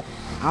சொல்லக்குள்ள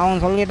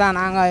அவன் சொல்லிட்டான்,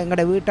 நாங்கள்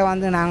எங்களோட வீட்டை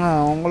வந்து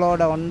நாங்கள்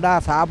உங்களோட ஒன்றா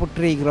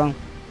சாப்பிட்ருக்கிறோம்.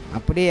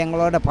 அப்படி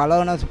எங்களோட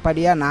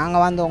பழகினபடியாக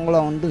நாங்கள் வந்து உங்களை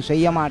ஒன்றும்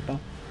செய்ய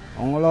மாட்டோம்.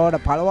 உங்களோட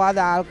பழவாத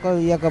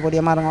ஆட்கள்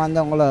இயக்கப்படிய மாதிரி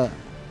வந்து உங்களை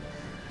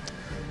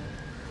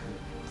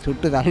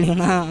சுட்டு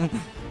தள்ளினா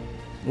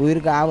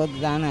உயிருக்கு ஆபத்து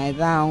தானே.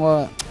 அதுதான் அவங்க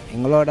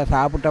எங்களோட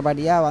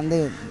சாப்பிட்டபடியாக வந்து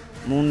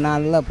 3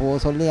 நாளில் போக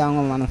சொல்லி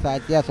அவங்க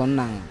மனசாட்சியாக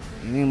சொன்னாங்க.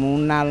 இனி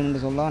 3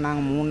 நாள்னு சொல்லவும்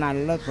நாங்கள் 3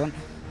 நாளில்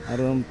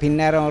ஒரு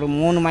பின்னேரம் ஒரு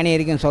 3 மணி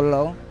வரைக்கும்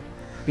சொல்லவும்,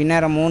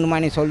 பின்னேரம் 3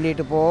 மணி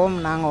சொல்லிட்டு போவோம்.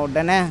 நாங்கள்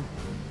உடனே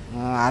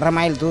 1/2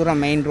 மைல்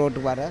தூரம் மெயின்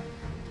ரோட்டுக்கு வர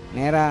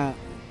நேராக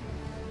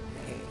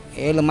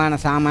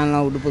 7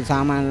 சாமான்லாம், உடுப்பு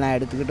சாமான்லாம்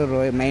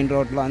எடுத்துக்கிட்டு மெயின்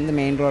ரோட்டில் வந்து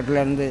மெயின்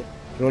ரோட்டிலேருந்து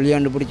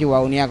ரொலியாண்டு பிடிச்சி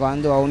வவுனியாவுக்கு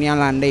வந்து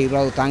வவுனியாவில் அண்டை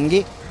இரவு தங்கி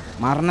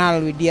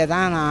மறுநாள் விட்டியை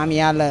தான்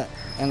ஆமியால்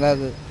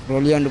எங்களுக்கு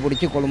ரொலியாண்டு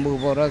பிடிச்சி கொழும்புக்கு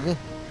போகிறதுக்கு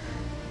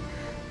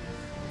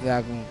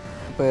இதாகும்.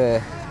 இப்போ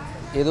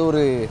ஏதோ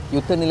ஒரு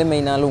யுத்த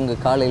நிலைமையினாலும்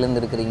உங்கள்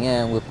காலையிலேருந்து இருக்கிறீங்க.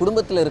 உங்கள்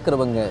குடும்பத்தில்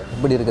இருக்கிறவங்க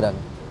எப்படி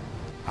இருக்கிறாங்க?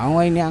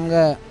 அவங்க இனி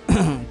அங்கே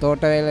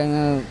தோட்ட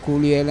வேலைங்க,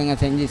 கூலி வேலைங்க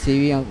செஞ்சு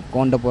சீவியம்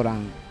கொண்டு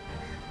போகிறாங்க.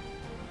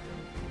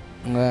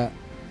 உங்கள்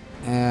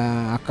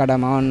அக்காட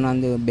மகன்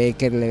வந்து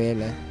பேக்கரியில்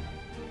வேலை.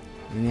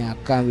 இனி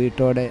அக்கா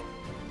வீட்டோட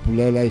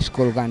பிள்ளைகளை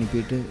ஸ்கூலுக்கு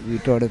அனுப்பிட்டு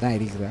வீட்டோடு தான்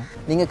இருக்கிறேன்.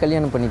 நீங்கள்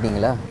கல்யாணம்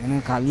பண்ணிட்டீங்களா?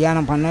 எனக்கு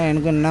கல்யாணம் பண்ண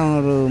எனக்கு இன்னும்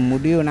ஒரு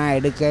முடிவு நான்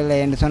எடுக்கலை.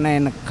 என்று சொன்னால்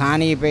எனக்கு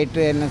காணிக்கு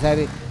போயிட்டு என்ன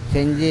சரி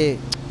செஞ்சு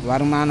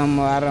வருமானம்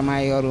வர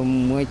மாதிரி ஒரு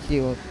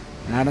முயற்சி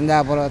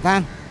நடந்தால் பிறகு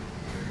தான்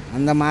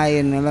அந்த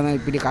மாதிரி நிலைமை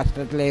இப்படி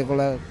கஷ்டத்தில்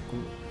கூட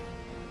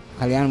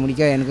கல்யாணம்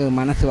முடிக்க எனக்கு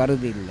மனசு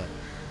வருது இல்லை.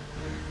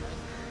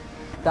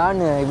 தான்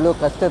இவ்வளோ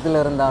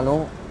கஷ்டத்தில்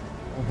இருந்தாலும்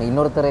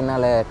இன்னொருத்தரை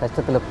என்னால்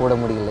கஷ்டத்தில் போட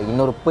முடியல,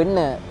 இன்னொரு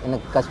பெண்ணை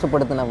எனக்கு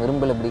கஷ்டப்படுத்த நான்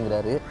விரும்பலை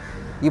அப்படிங்கிறாரு.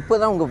 இப்போ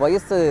தான் உங்கள்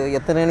வயசு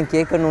எத்தனைன்னு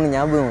கேட்கணுன்னு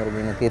ஞாபகம் வருது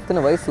எனக்கு. எத்தனை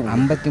வயசு?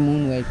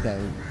 53 வயசு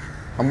ஆகுது.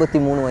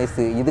 53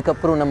 வயசு.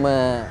 இதுக்கப்புறம் நம்ம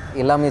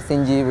எல்லாமே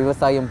செஞ்சு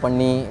விவசாயம்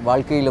பண்ணி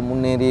வாழ்க்கையில்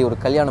முன்னேறி ஒரு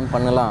கல்யாணம்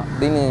பண்ணலாம்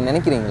அப்படின்னு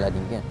நினைக்கிறீங்களா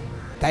நீங்கள்?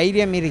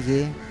 தைரியம் இருக்குது.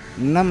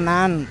 இன்னும்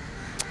நான்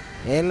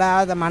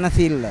இயலாத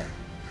மனசு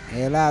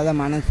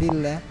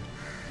இல்லை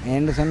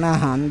என்று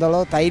சொன்னால்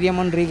அந்தளவு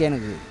தைரியமும் இருக்கு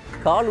எனக்கு.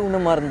 கால்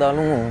ஊனமாக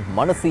இருந்தாலும்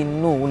மனசு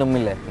இன்னும் ஊனம்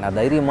இல்லை. நான்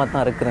தைரியமாக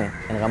தான் இருக்கிறேன்.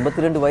 எனக்கு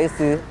 52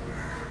 வயசு.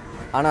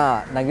 ஆனால்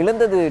நான்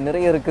இழந்தது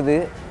நிறைய இருக்குது.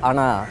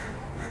 ஆனால்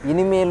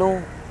இனிமேலும்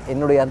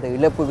என்னுடைய அந்த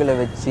இழப்புகளை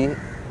வச்சு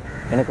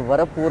எனக்கு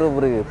வரப்போகிற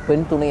ஒரு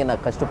பெண் துணையை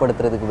நான்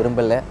கஷ்டப்படுத்துறதுக்கு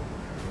விரும்பலை.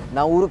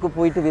 நான் ஊருக்கு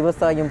போயிட்டு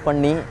விவசாயம்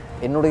பண்ணி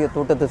என்னுடைய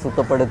தோட்டத்தை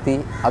சுத்தப்படுத்தி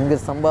அங்கே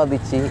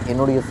சம்பாதிச்சு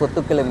என்னுடைய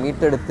சொத்துக்களை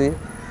மீட்டெடுத்து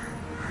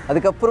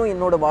அதுக்கப்புறம்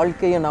என்னோடய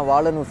வாழ்க்கையை நான்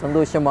வாழணும்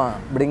சந்தோஷமாக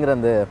அப்படிங்கிற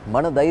அந்த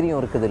மன தைரியம்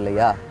இருக்குது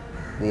இல்லையா?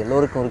 இது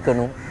எல்லோருக்கும்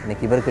இருக்கணும்.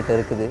 இன்றைக்கி இவர்கிட்ட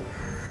இருக்குது.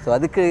 ஸோ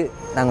அதுக்கு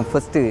நாங்கள்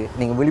ஃபஸ்ட்டு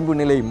நீங்கள் விளிம்பு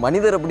நிலை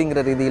மனிதர்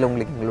அப்படிங்கிற ரீதியில்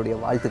உங்களுக்கு எங்களுடைய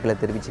வாழ்த்துக்களை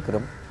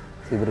தெரிவிச்சுக்கிறோம்.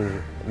 இவர்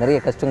நிறைய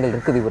கஷ்டங்கள்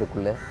இருக்குது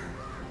இவருக்குள்ளே.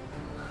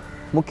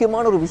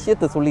 முக்கியமான ஒரு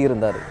விஷயத்தை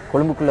சொல்லியிருந்தார்.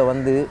 கொழும்புக்குள்ளே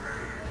வந்து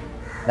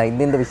நான்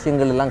இந்தந்த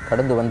விஷயங்கள் எல்லாம்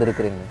கடந்து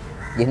வந்திருக்கிறேங்க.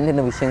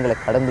 என்னென்ன விஷயங்களை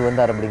கடந்து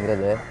வந்தார்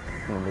அப்படிங்கிறத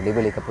இந்த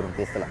இடைவெளிக்கு அப்புறம்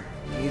பேசலாம்.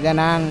 இதை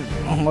நான்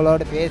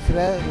உங்களோட பேசுகிற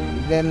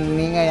இதை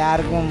நீங்கள்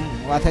யாருக்கும்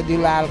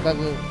வசதியுள்ள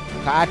ஆட்களுக்கு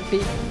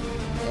காட்டி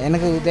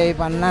எனக்கு உதவி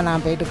பண்ணால்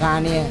நான் போயிட்டு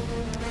காணியை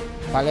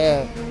பழைய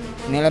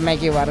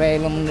நிலைமைக்கு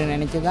வரையிலும்னு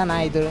நினச்சி தான்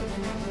நான் இது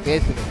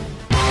பேசுகிறேன்.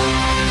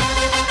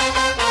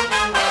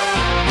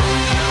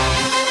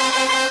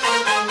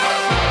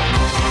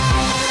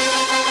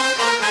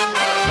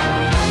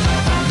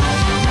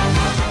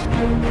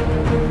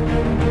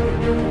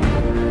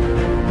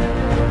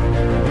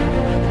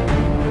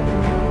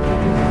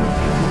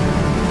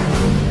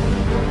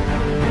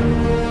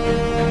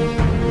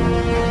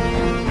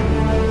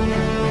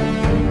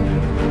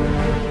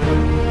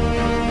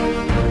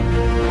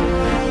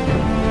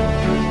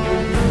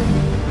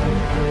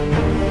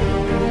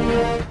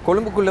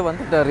 கொழும்புக்குள்ளே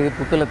வந்துட்டார்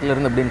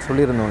புத்தளத்திலேருந்து அப்படின்னு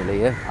சொல்லியிருந்தோம்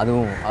இல்லையே?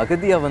 அதுவும்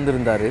அகதியாக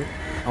வந்திருந்தார்.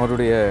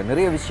 அவருடைய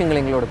நிறைய விஷயங்கள்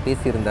எங்களோட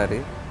பேசியிருந்தார்.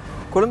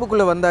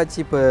 கொழும்புக்குள்ளே வந்தாச்சு.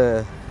 இப்போ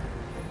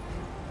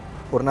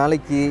ஒரு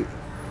நாளைக்கு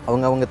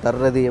அவங்க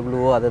தர்றது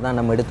எவ்வளவோ அதை தான்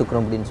நம்ம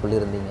எடுத்துக்கிறோம் அப்படின்னு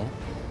சொல்லியிருந்தீங்க.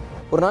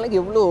 ஒரு நாளைக்கு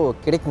எவ்வளோ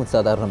கிடைக்கும்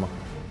சாதாரணமாக?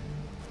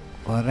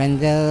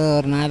 குறைஞ்சது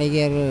ஒரு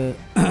நாளைக்கு ஒரு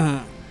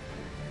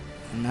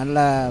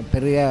நல்ல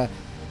பெரிய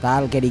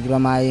தாள் கிடைக்கிற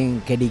மாதிரியும்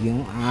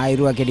கிடைக்கும்.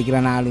 1000 ரூபா கிடைக்கிற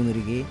நாளும்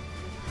இருக்குது.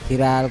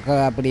 சில ஆளுக்கு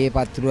அப்படியே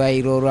 10 ரூபா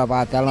 20 ரூபா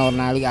பார்த்தாலும் ஒரு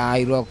நாளைக்கு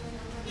 1000 ரூபா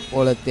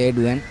போல்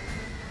தேடுவேன்.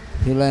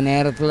 சில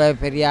நேரத்தில்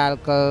பெரிய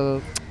ஆட்கள்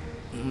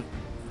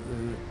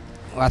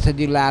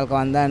வசதியுள்ள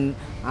ஆட்கள் வந்தால்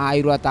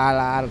 1000 ரூபா தார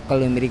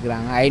ஆட்களும்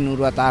இருக்கிறாங்க, 500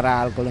 ரூபா தார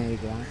ஆட்களும்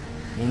இருக்கிறாங்க.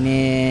 இனி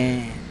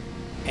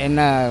என்ன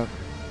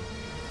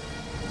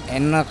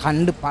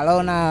கண்டு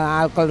பழகின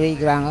ஆட்கள்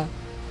இருக்கிறாங்க.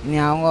 இனி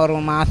அவங்க ஒரு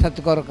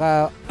மாதத்துக்கு ஒருக்கா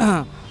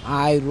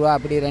 1000 ரூபா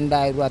அப்படி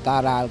 2000 ரூபா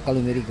தார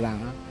ஆட்களும்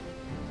இருக்கிறாங்க.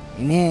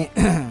 இனி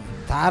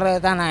தாரை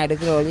தான் நான்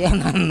எடுக்கிற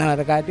வழியாக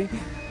நான் காட்டி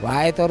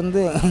வாயை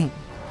திறந்து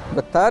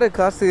இப்போ தார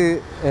காசு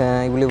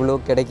இவ்வளோ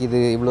கிடைக்கிது,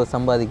 இவ்வளோ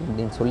சம்பாதிக்கும்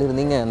அப்படின்னு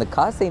சொல்லியிருந்தீங்க. அந்த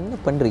காசை என்ன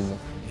பண்ணுறீங்க?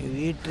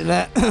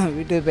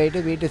 வீட்டுக்கு போயிட்டு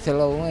வீட்டு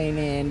செலவும்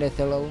இனி எந்த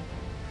செலவும்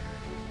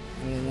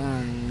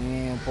இதுதான்.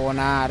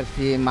 போனால்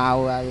அரிசி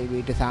மாவு அது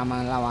வீட்டு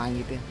சாமான்லாம்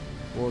வாங்கிட்டு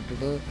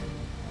போட்டுட்டு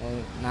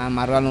நான்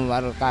மறுநாள்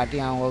வர காட்டி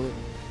அவங்க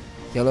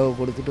செலவு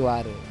கொடுத்துட்டு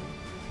வாரு.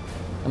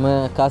 நம்ம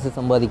காசு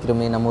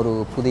சம்பாதிக்கிறோமே, நம்ம ஒரு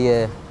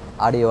புதிய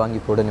ஆடையை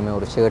வாங்கி போடணுமே,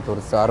 ஒரு ஷர்ட்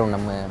ஒரு சாரம்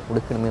நம்ம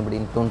கொடுக்கணுமே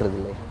அப்படின்னு தோன்றது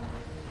இல்லை?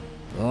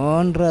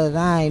 தோன்றது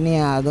தான். இனி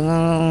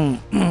அதுவும்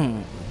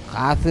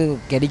காசு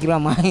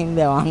கிடைக்கிறோமா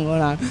இந்த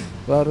வாங்கணும்.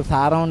 ஒரு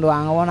சாரம் ஒன்று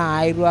வாங்கவோன்னா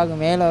 1000 ரூபாய்க்கு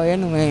மேலே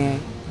வேணுமே.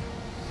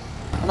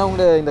 ஆனால்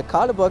உங்களை இந்த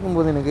காலை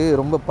பார்க்கும்போது எனக்கு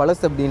ரொம்ப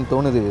பழசு அப்படின்னு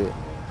தோணுது.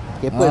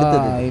 எப்போ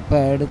எடுத்தது? இப்போ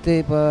எடுத்து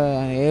இப்போ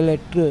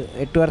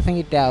 7-8 வருஷம்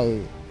கிட்டே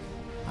ஆகுது.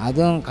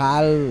 அதுவும்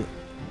கால்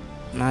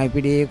நான்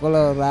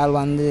இப்படிக்குள்ள ஒரு ஆள்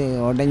வந்து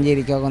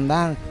உடஞ்சிருக்கவும்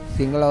தான்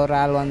சிங்கள ஒரு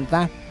ஆள் வந்து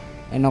தான்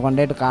என்னை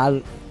கொண்டாட்டு கால்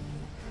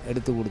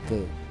எடுத்து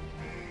கொடுத்தது.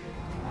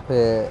 இப்போ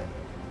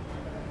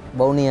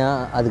வவுனியா,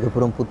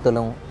 அதுக்கப்புறம்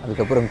புத்தளம்,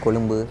 அதுக்கப்புறம்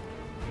கொழும்பு,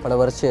 பல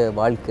வருஷ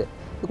வாழ்க்கை,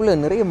 இதுக்குள்ளே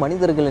நிறைய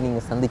மனிதர்களை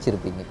நீங்கள்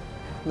சந்திச்சிருப்பீங்க.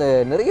 இந்த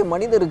நிறைய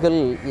மனிதர்கள்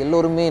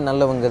எல்லோருமே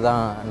நல்லவங்க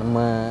தான்,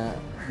 நம்ம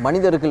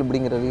மனிதர்கள்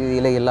அப்படிங்கிற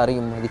ரீதியில்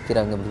எல்லாரையும்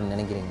மதிக்கிறாங்க அப்படின்னு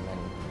நினைக்கிறீங்களா?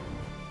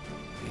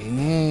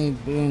 இனி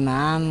இப்படி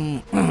நான்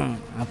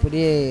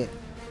அப்படியே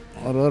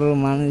ஒரு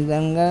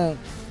மனிதங்க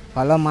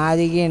பல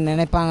மாதிரிக்கு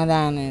நினைப்பாங்க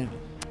தான்,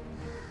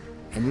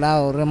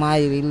 எல்லாம் ஒரு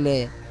மாதிரி இல்லை.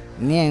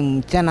 இனி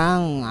மிச்சம்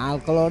நான்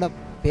ஆட்களோட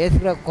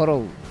பேசுகிற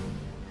குறவு.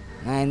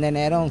 நான் இந்த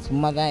நேரம்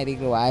சும்மா தான்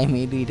இருக்கிறேன், வாயை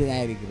மீட்டிக்கிட்டு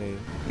தான் இருக்கிறேன்.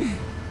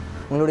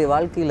 உங்களுடைய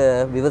வாழ்க்கையில்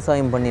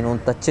விவசாயம் பண்ணினோம்,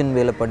 தச்சன்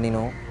வேலை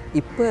பண்ணினோம்,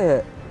 இப்போ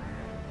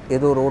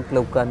ஏதோ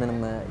ரோட்டில் உட்காந்து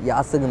நம்ம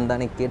யாசகம்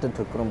தானே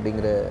கேட்டுட்ருக்குறோம்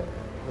அப்படிங்கிற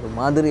ஒரு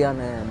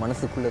மாதிரியான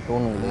மனசுக்குள்ளே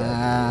தோணும்.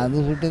 அது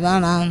விட்டு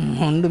தான் நான்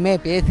ஒன்றுமே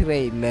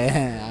பேசுகிறேன் இல்லை.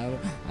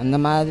 அந்த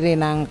மாதிரி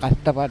நாங்கள்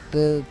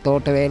கஷ்டப்பட்டு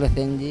தோட்ட வேலை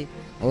செஞ்சு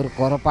ஒரு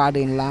குறைபாடு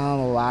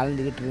இல்லாமல்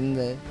வாழ்ந்துக்கிட்டு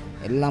இருந்து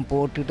எல்லாம்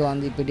போட்டுட்டு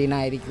வந்து இப்படி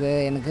நான்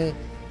இருக்கிறேன். எனக்கு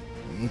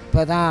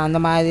இப்போ தான் அந்த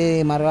மாதிரி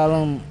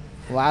மறுநாளும்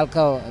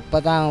வாழ்க்கை இப்போ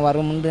தான்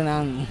வரும்னு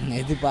நான்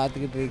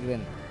எதிர்பார்த்துக்கிட்டு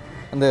இருக்கிறேன்.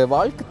 அந்த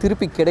வாழ்க்கை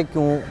திருப்பி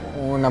கிடைக்கும்,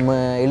 நம்ம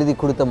எழுதி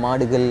கொடுத்த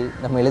மாடுகள்,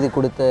 நம்ம எழுதி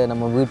கொடுத்த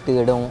நம்ம வீட்டு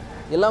இடம்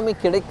எல்லாமே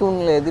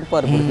கிடைக்கும்னு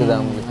எதிர்பார்ப்பு இருக்குதா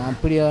உங்களுக்கு?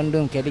 அப்படி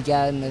ஒன்றும்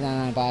கிடைக்காதுன்னு தான்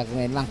நான்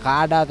பார்க்குறேன். எல்லாம்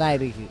காடாக தான்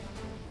இருக்குது.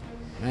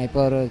 நான்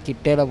இப்போ ஒரு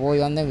கிட்டையில்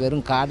போய் வந்தேன்,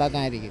 வெறும் காடாக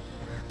தான் இருக்குது,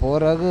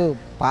 போகிறதுக்கு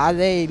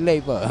பாதையே இல்லை.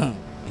 இப்போ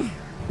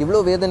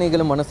இவ்வளோ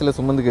வேதனைகளை மனசில்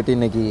சுமந்துக்கிட்டு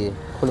இன்றைக்கி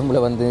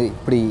கொழும்பில் வந்து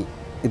இப்படி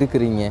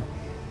இருக்கிறீங்க.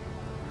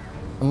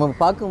 நம்ம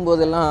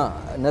பார்க்கும்போதெல்லாம்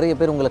நிறைய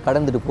பேர் உங்களை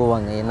கடந்துட்டு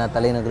போவாங்க. ஏன்னா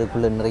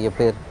தலைநகருக்குள்ளே நிறைய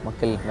பேர்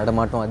மக்கள்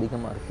நடமாட்டம்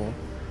அதிகமாக இருக்கும்.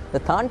 இதை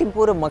தாண்டி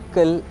போகிற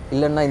மக்கள்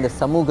இல்லைன்னா இந்த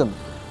சமூகம்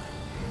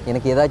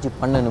எனக்கு ஏதாச்சும்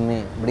பண்ணணுமே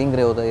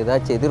அப்படிங்கிற ஒரு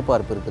ஏதாச்சும்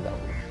எதிர்பார்ப்பு இருக்குதா?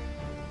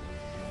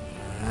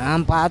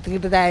 நான்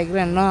பார்த்துக்கிட்டு தான்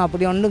இருக்கிறேன். இன்னும்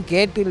அப்படி ஒன்றும்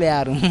கேட்டு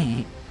யாரும்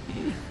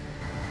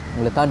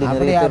உங்களை தாண்டி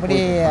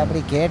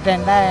அப்படி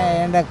கேட்டேன்டா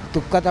என்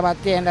துக்கத்தை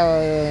பற்றி என்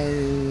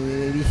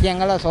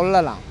விஷயங்களை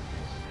சொல்லலாம்.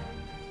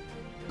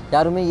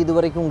 யாருமே இது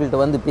வரைக்கும் உங்கள்கிட்ட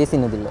வந்து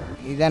பேசினதில்லை.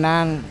 இதை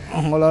நான்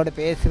உங்களோட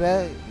பேசுகிற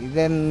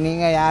இதை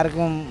நீங்கள்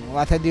யாருக்கும்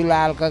வசதியுள்ள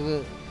ஆட்களுக்கு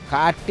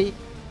காட்டி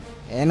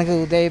எனக்கு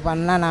உதவி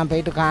பண்ணால் நான்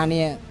போயிட்டு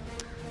காணிய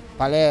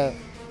பழைய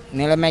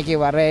நிலைமைக்கு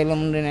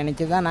வரையலும்னு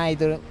நினச்சி தான் நான்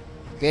இது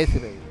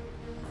பேசுகிறது.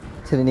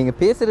 சரி, நீங்கள்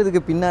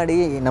பேசுகிறதுக்கு பின்னாடி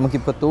நமக்கு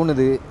இப்போ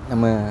தோணுது,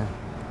 நம்ம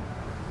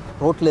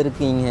ரோட்டில்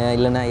இருக்கீங்க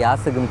இல்லைன்னா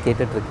யாசகம்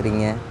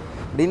கேட்டுட்ருக்குறீங்க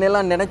அப்படின்னு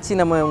எல்லாம் நினச்சி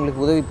நம்ம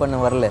உங்களுக்கு உதவி பண்ண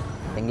வரல.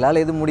 எங்களால்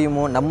எது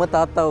முடியுமோ, நம்ம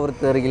தாத்தா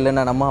ஒருத்தர்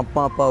இல்லைன்னா நம்ம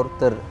அப்பா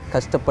ஒருத்தர்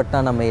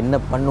கஷ்டப்பட்டால் நம்ம என்ன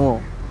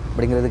பண்ணுவோம்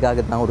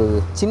அப்படிங்கிறதுக்காக தான் ஒரு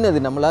சின்னது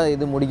நம்மளால்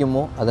எது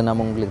முடியுமோ அதை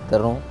நம்ம உங்களுக்கு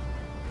தரோம்.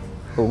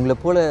 இப்போ உங்களை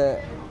போல்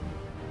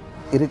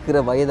இருக்கிற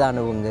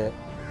வயதானவங்க,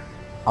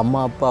 அம்மா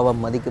அப்பாவை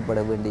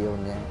மதிக்கப்பட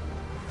வேண்டியவங்க,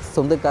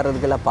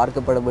 சொந்தக்காரர்களாக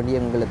பார்க்கப்பட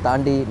வேண்டியவங்களை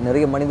தாண்டி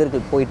நிறைய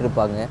மனிதர்கள்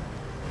போயிட்டுருப்பாங்க.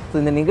 ஸோ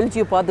இந்த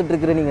நிகழ்ச்சியை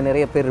பார்த்துட்ருக்கிற நீங்கள்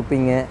நிறைய பேர்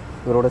இருப்பீங்க.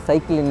 இவரோட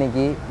சைக்கிள்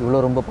இன்றைக்கி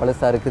இவ்வளோ ரொம்ப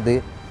பழசாக இருக்குது.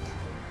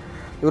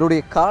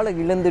 இவருடைய காலை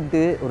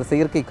இழந்துட்டு ஒரு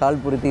செயற்கை கால்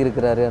பொருத்தி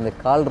இருக்கிறாரு. அந்த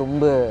கால்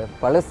ரொம்ப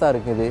பழசாக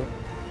இருக்குது.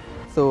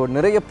 ஸோ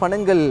நிறைய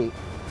பணங்கள்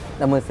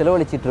நம்ம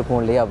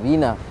செலவழிச்சிட்ருக்கோம் இல்லையா,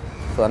 வீணா.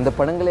 ஸோ அந்த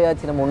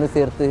பணங்களையாச்சும் நம்ம ஒன்று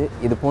சேர்த்து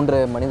இது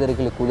போன்ற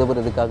மனிதர்களுக்கு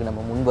உதவுறதுக்காக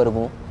நம்ம முன்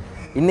வருவோம்.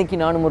 இன்றைக்கி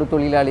நானும் ஒரு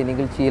தொழிலாளி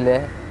நிகழ்ச்சியில்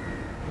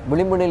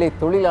விளிம்பு நிலை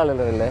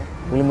தொழிலாளர்களில்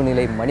விளிம்பு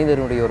நிலை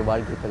மனிதனுடைய ஒரு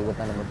வாழ்க்கை பதிவை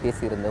தான் நம்ம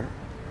பேசியிருந்தோம்.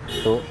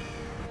 ஸோ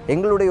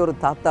எங்களுடைய ஒரு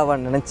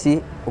தாத்தாவாக நினச்சி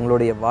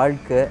உங்களுடைய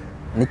வாழ்க்கை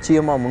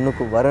நிச்சயமாக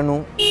முன்னுக்கு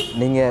வரணும்,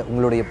 நீங்கள்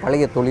உங்களுடைய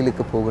பழைய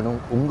தொழிலுக்கு போகணும்,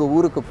 உங்கள்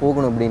ஊருக்கு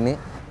போகணும் அப்படின்னு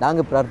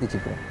நாங்கள்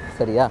பிரார்த்திச்சுக்கிறோம்.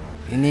 சரியா?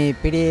 இனி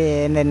இப்படி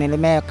இந்த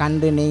நிலைமையை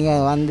கண்டு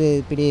நீங்கள் வந்து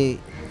இப்படி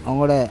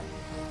உங்களோட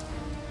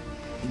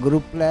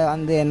குரூப்பில்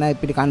வந்து என்ன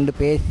இப்படி கண்டு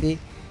பேசி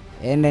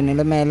என்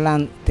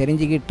நிலைமையெல்லாம்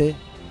தெரிஞ்சுக்கிட்டு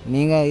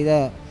நீங்கள் இதை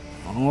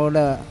உங்களோட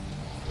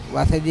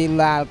வசதி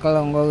உள்ள ஆட்களை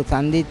உங்களுக்கு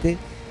சந்தித்து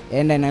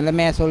என்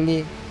நிலைமையை சொல்லி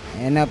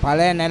என்னை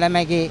பழைய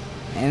நிலைமைக்கு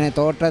என்னை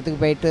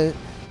தோட்டத்துக்கு போயிட்டு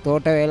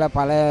தோட்ட வேலை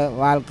பழைய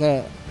வாழ்க்கை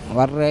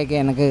வர்றதுக்கு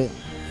எனக்கு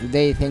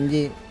உதவி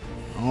செஞ்சு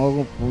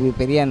உங்களுக்கு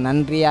பெரிய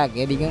நன்றியாக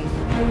கிடைக்கும்.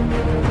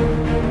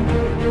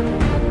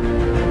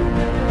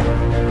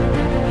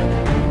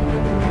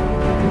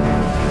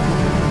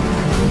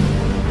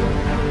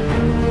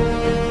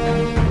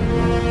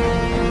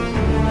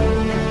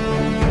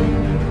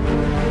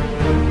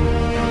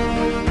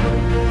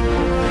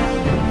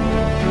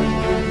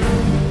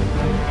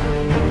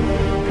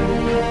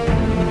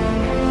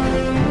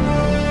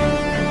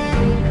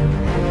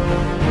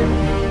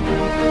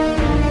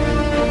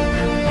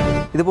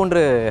 இது போன்ற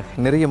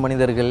நிறைய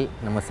மனிதர்கள்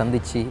நம்ம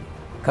சந்தித்து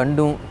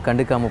கண்டும்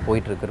கண்டுக்காமல்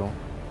போயிட்டுருக்கிறோம்.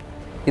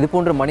 இது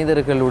போன்ற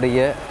மனிதர்களுடைய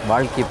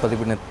வாழ்க்கை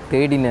பதிவினை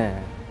தேடின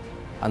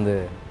அந்த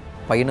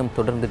பயணம்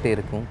தொடர்ந்துகிட்டே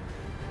இருக்கும்.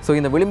 ஸோ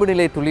இந்த விளிம்பு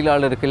நிலை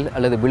தொழிலாளர்கள்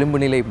அல்லது விளிம்பு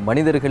நிலை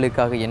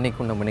மனிதர்களுக்காக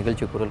என்னைக்கும் நம்ம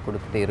நிகழ்ச்சி குரல்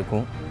கொடுத்துட்டே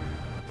இருக்கும்.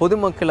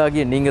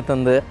 பொதுமக்களாகிய நீங்கள்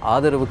தந்த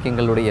ஆதரவுக்கு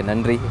எங்களுடைய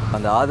நன்றி.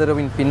 அந்த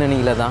ஆதரவின்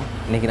பின்னணியில் தான்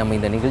இன்றைக்கி நம்ம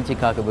இந்த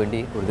நிகழ்ச்சிக்காக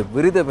வேண்டி ஒரு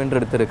விருதை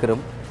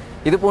வென்றெடுத்திருக்கிறோம்.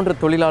 இது போன்ற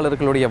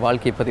தொழிலாளர்களுடைய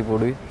வாழ்க்கை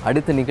பதிவோடு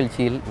அடுத்த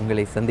நிகழ்ச்சியில்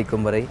உங்களை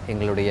சந்திக்கும் வரை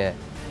எங்களுடைய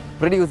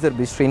ப்ரொடியூசர்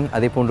பிஸ்ரின்,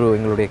 அதே போன்று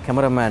எங்களுடைய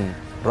கேமராமேன்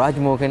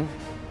ராஜ்மோகன்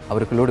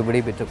அவர்களோடு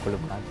விடைபெற்றுக்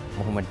கொள்ளும் நான்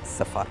முகமது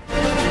சஃபார்.